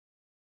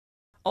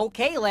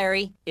Okay,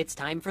 Larry, it's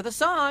time for the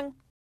song.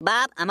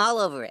 Bob, I'm all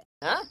over it.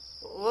 Huh?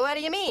 What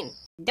do you mean?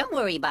 Don't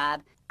worry,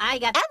 Bob. I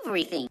got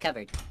everything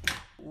covered.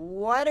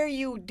 What are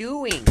you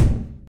doing?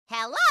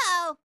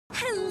 Hello?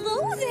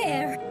 Hello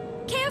there!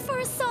 Care for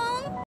a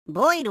song?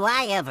 Boy, do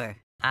I ever.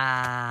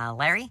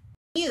 Larry?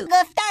 You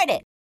go start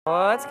it.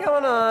 What's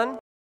going on?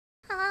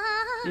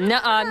 No.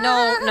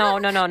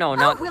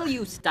 Oh. Will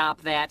you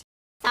stop that?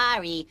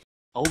 Sorry.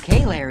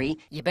 Okay, Larry,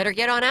 you better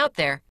get on out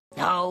there.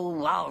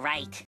 Oh, all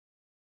right.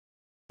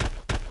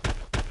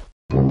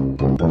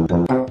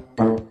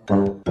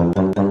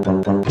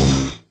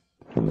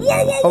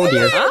 Oh,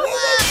 dear. Huh?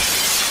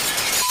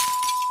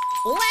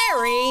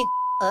 Larry!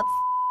 Oops.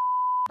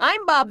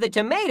 I'm Bob the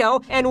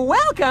Tomato, and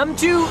welcome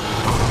to...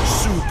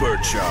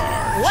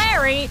 Supercharged.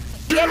 Larry,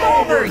 get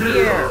over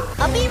here!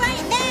 I'll be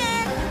right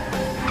there.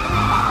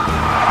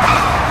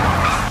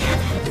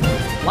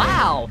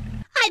 Wow!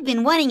 I've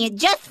been wanting it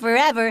just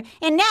forever,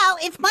 and now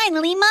it's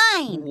finally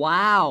mine.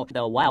 Wow!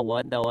 The wow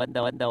one, the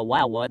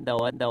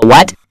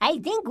what? I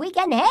think we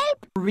can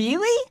help.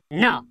 Really?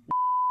 No.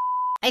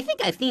 I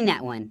think I've seen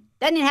that one.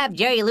 Doesn't it have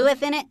Jerry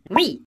Lewis in it?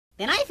 Oui.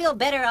 Then I feel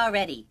better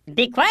already.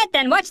 Be quiet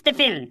and watch the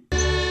film.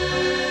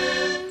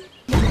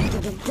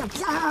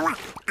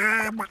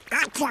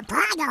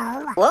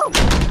 Whoa.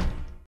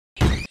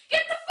 Get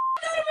the f***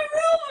 out of my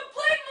room and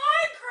play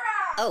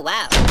Minecraft! Oh,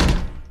 wow.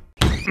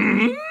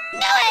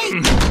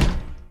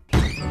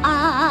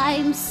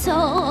 I'm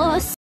so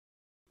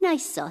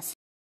nice sauce.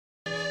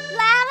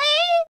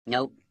 Larry?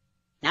 Nope.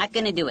 Not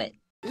gonna do it.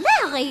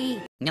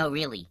 Larry! No,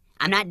 really.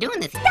 I'm not doing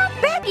this. Stop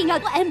begging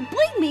and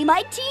bring me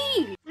my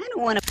tea! I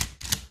don't wanna...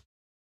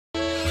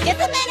 Just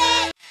a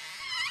minute!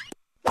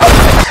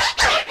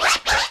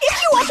 If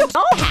you want to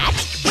hat,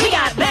 we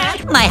got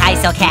that! My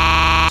hyso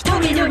cat!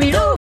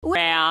 Dooby-dooby-doo!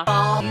 Where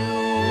are you?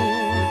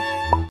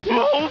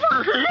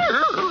 Over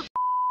here.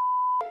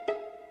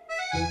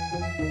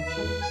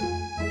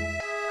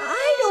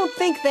 I don't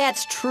think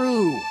that's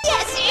true.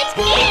 Yes, it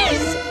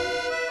is!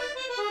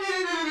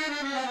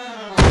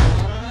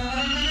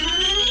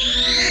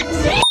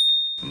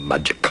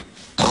 Magic.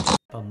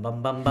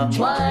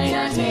 Why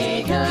not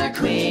take a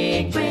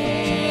quick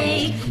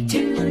break?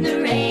 Tune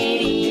the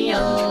radio.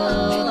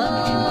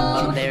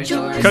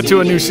 Cut to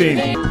a new scene.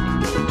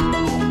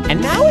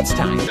 And now it's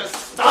time.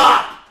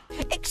 Stop!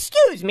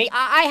 Excuse me,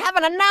 I have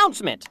an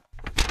announcement.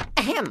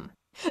 Ahem.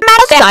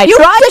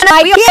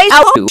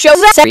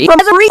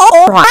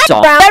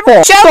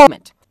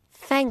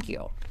 Thank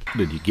you.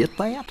 Did you get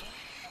that?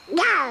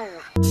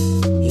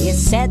 He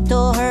said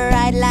to her,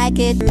 I'd like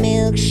it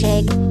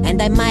milkshake,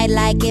 and I might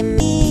like it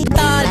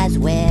meatball as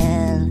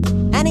well.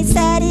 And he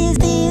said, is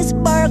this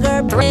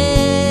burger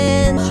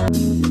French?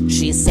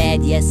 She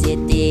said, yes it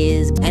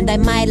is, and I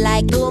might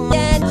like too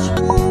much.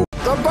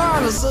 The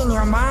ball is in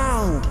your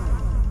mind.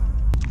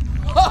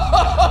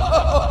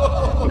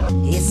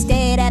 He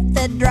stayed at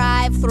the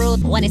drive-thru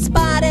when he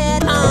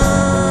spotted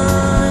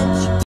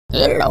Punch.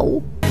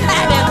 Hello.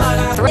 And his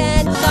mother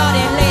friend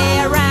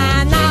suddenly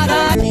ran out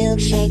of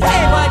milkshake.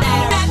 They would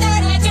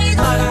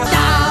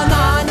down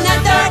on the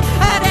dirt,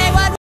 and they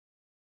would...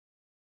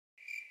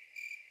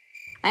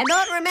 I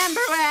don't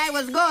remember where I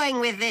was going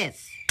with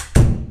this.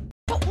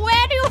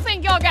 Where do you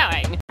think you're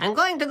going? I'm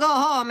going to go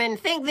home and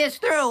think this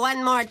through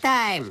one more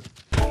time.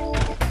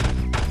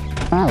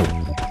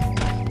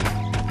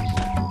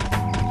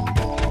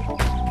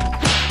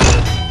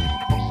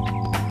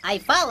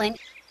 I've fallen. And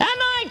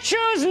I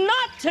choose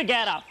not to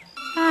get up.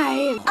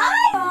 I'm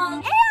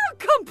air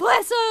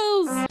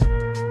compressors!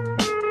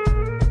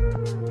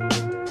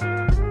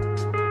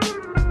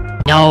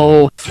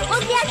 No. Oh,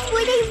 that's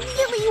what I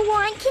really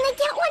want. Can I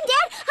get one,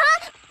 Dad? Huh?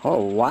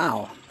 Oh,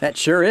 wow. That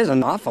sure is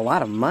an awful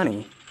lot of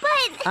money.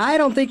 But... I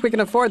don't think we can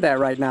afford that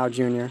right now,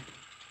 Junior.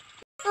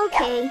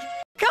 Okay.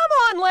 Come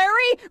on,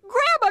 Larry!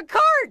 Grab a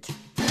cart!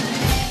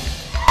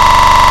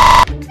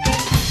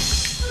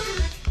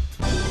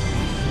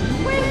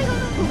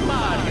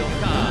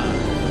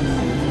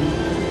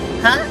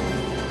 Huh?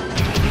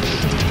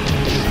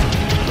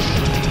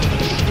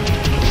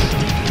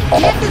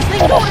 Can't this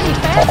thing go any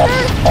faster?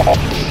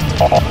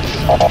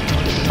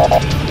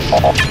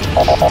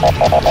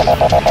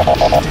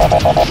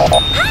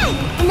 Hi!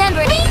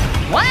 Remember me?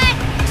 What?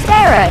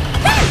 Sarah!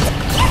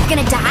 You're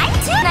gonna die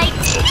tonight!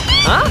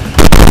 Huh?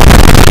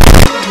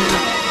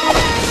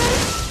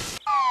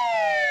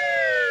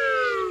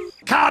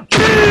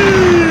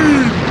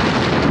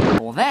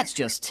 Well, that's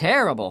just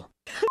terrible.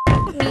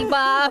 Me,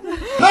 Bob.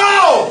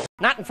 No!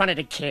 Not in front of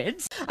the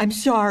kids. I'm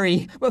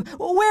sorry.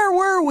 Where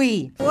were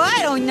we? Well,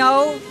 I don't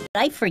know.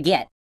 I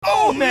forget.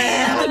 Oh,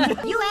 man!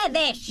 You had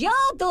that show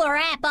to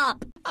wrap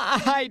up.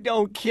 I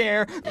don't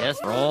care.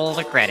 Just roll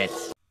the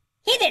credits.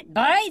 Hit it,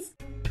 boys.